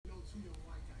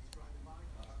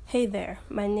Hey there,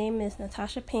 my name is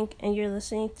Natasha Pink, and you're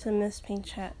listening to Miss Pink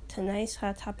Chat. Tonight's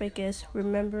hot topic is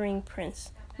Remembering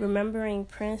Prince. Remembering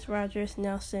Prince Rogers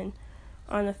Nelson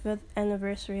on the 5th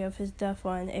anniversary of his death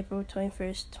on April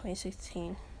 21st,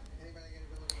 2016.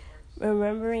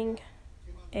 Remembering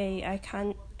a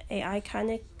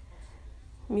iconic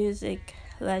music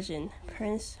legend,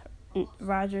 Prince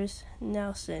Rogers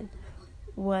Nelson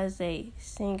was a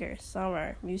singer,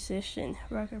 songwriter, musician,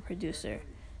 record producer,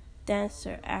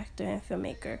 dancer, actor, and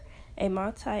filmmaker, a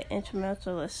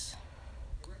multi-instrumentalist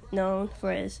known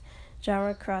for his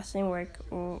genre-crossing work,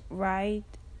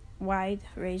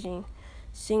 wide-ranging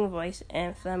singing voice,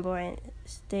 and flamboyant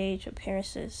stage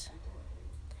appearances.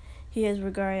 He is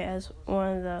regarded as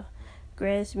one of the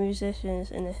greatest musicians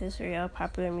in the history of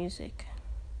popular music.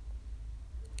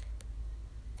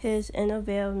 His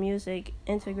innovative music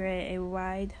integrated a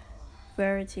wide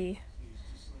variety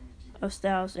of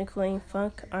styles including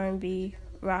funk, R&B,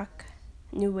 rock,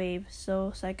 new wave,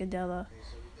 soul, psychedelic,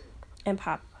 and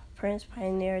pop. Prince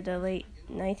pioneered the late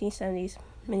 1970s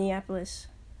Minneapolis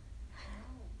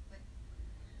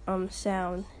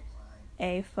sound,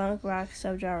 a funk rock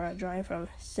subgenre drawing from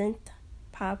synth,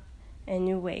 pop, and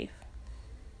new wave.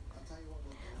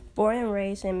 Born and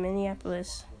raised in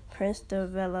Minneapolis, Prince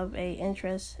developed an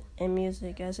interest in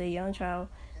music as a young child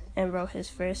and wrote his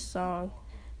first song,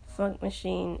 Funk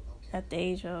Machine, at the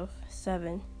age of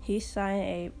 7. He signed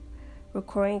a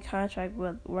recording contract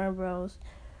with Warner Bros.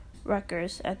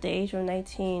 Records at the age of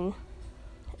 19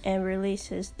 and released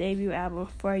his debut album,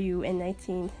 For You, in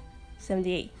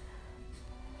 1978.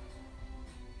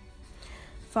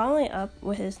 Following up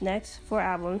with his next 4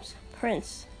 albums,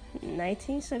 Prince,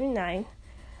 1979,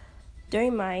 Dirty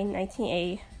Mind,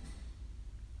 1980,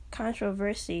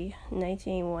 Controversy,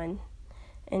 1981,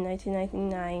 and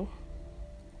 1999,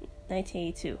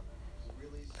 1982.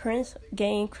 Prince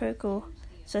gained critical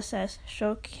success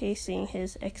showcasing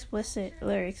his explicit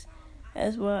lyrics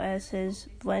as well as his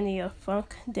blending of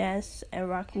funk, dance, and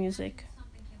rock music.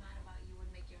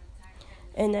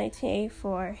 In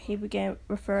 1984, he began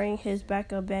referring his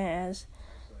backup band as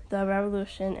The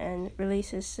Revolution and released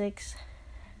his 6th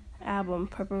album,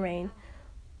 Purple Rain,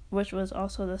 which was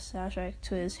also the soundtrack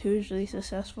to his hugely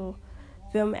successful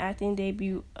film acting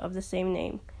debut of the same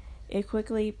name. It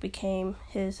quickly became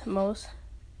his most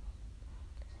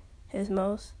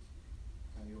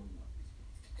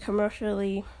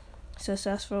commercially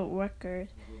successful record,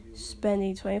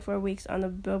 spending 24 weeks on the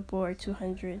Billboard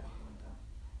 200.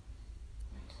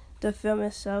 The film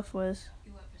itself was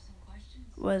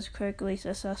critically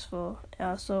successful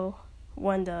and also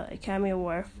won the Academy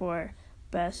Award for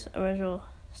Best Original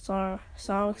Song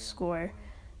Score,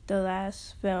 the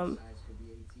last film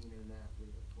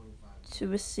to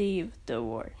receive the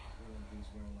award.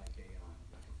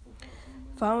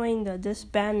 Following the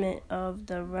disbandment of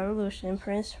The Revolution,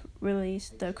 Prince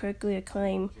released the critically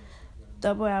acclaimed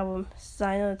double album,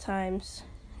 Sign of the Times,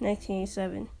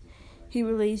 1987. He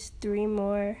released 3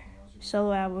 more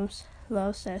solo albums,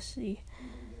 Love Sexy,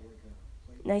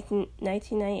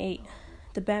 1998,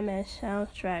 The Batman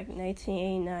Soundtrack,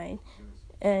 1989,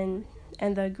 and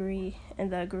the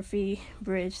Graffiti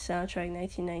Bridge Soundtrack,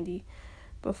 1990,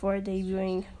 before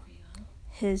debuting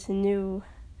his new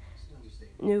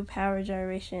Power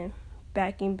Generation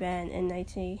backing band in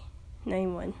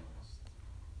 1991.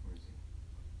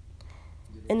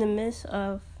 In the midst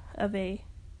of a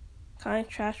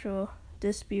contractual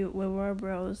dispute with Warner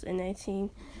Bros. In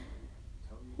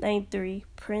 1993,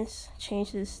 Prince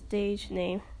changed his stage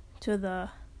name to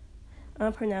the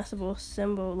unpronounceable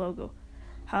symbol logo,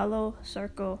 hollow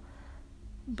circle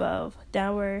above,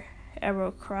 downward arrow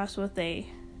crossed with a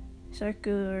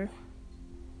circular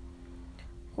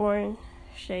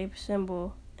horn-shaped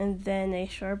symbol, and then a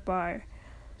sharp bar,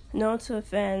 known to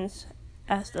fans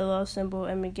as the love symbol,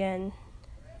 and began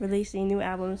releasing new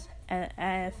albums at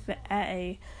a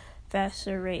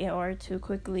faster rate in order to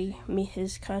quickly meet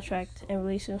his contract and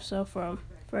release himself from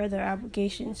further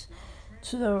obligations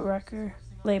to the record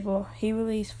label. He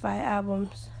released 5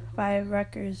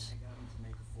 records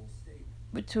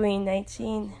between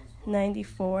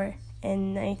 1994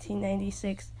 and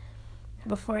 1996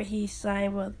 before he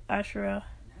signed with Ashra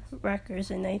Records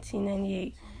in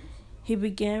 1998. He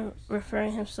began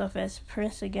referring himself as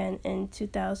Prince again in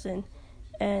 2000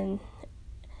 and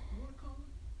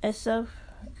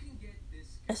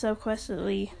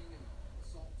subsequently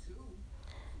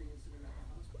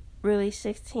released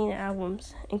 16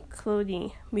 albums,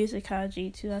 including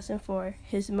Musicology 2004,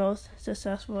 his most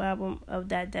successful album of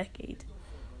that decade.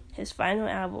 His final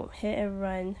album, Hit and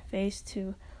Run Phase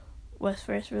 2, was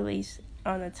first released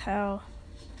on a Tidal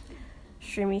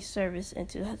streaming service in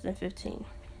 2015.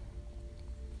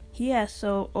 He has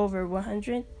sold over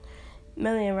 100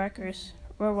 million records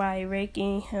worldwide,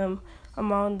 ranking him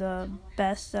among the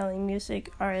best-selling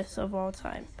music artists of all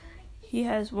time. He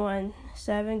has won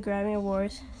 7 Grammy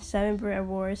Awards, 7 Brit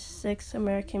Awards, 6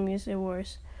 American Music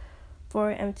Awards,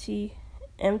 4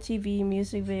 MTV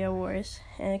Music Video Awards,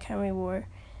 and a Academy Award,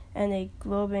 and a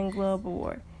Golden Globe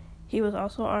Award. He was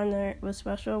also honored with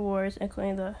special awards,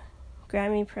 including the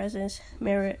Grammy President's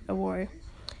Merit Award,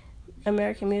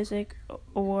 American Music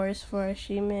Awards for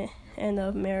Achievement and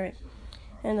of Merit,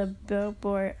 and the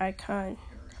Billboard Icon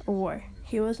Award.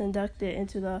 He was inducted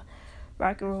into the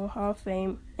Rock and Roll Hall of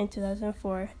Fame in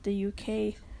 2004, the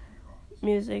UK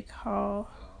Music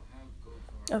Hall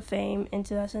of Fame in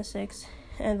 2006,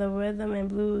 and the Rhythm and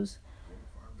Blues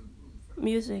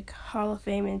Music Hall of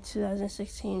Fame in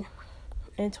 2016.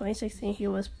 In 2016, he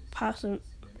was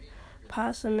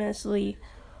posthumously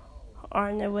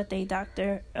honored with a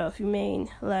Doctor of Humane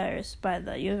Letters by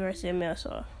the University of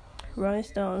Minnesota. Rolling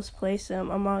Stones placed him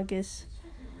among its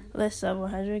list of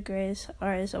 100 greatest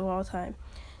artists of all time.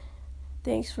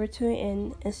 Thanks for tuning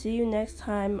in, and see you next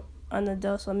time on the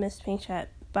Dose of Miss Pink Chat.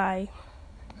 Bye.